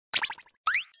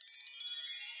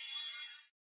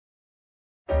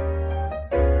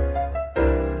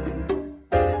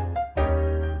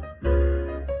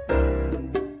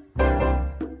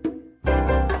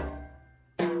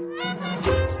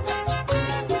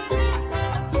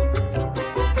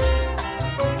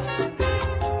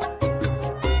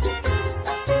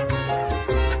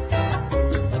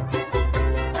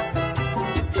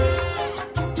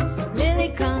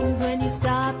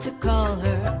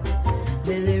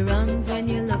comes when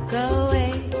you look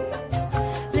away.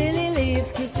 Lily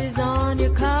leaves kisses on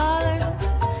your collar.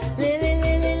 Lily,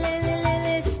 Lily, Lily,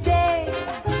 Lily, stay.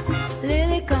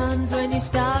 Lily comes when you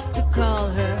stop to call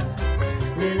her.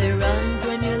 Lily runs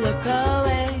when you look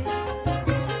away.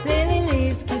 Lily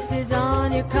leaves kisses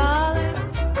on your collar.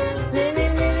 Lily,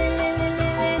 Lily, Lily,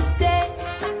 Lily, stay.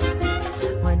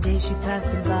 One day she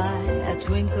passed him by, a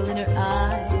twinkle in her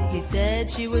eye. He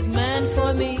said she was meant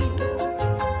for me.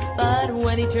 But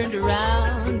when he turned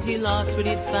around, he lost what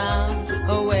he'd found.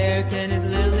 Oh, where can his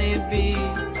Lily be?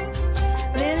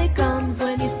 Lily comes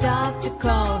when you stop to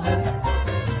call her.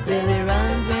 Lily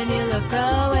runs when you look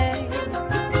away.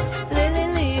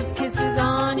 Lily leaves kisses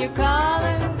on your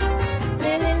collar.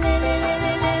 Lily, Lily,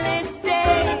 Lily, Lily,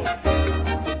 stay.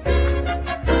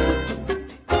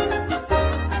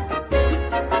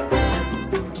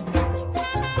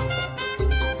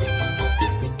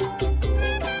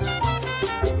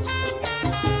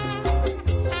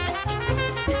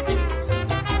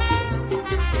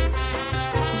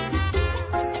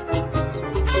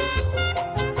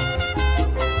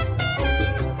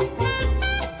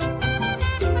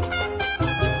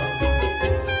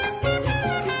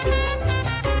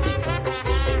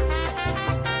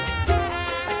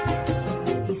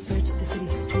 He searched the city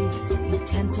streets, he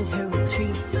tempted her with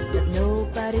treats, but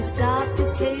nobody stopped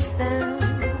to taste them.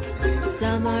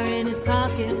 Some are in his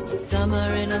pocket, some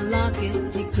are in a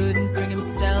locket. He couldn't bring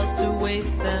himself to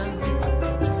waste them.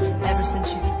 Ever since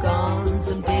she's gone,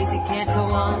 some days he can't go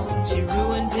on. She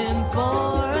ruined him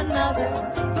for another.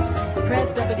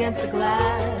 Pressed up against the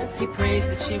glass, he prays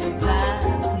that she will pass.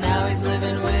 Now he's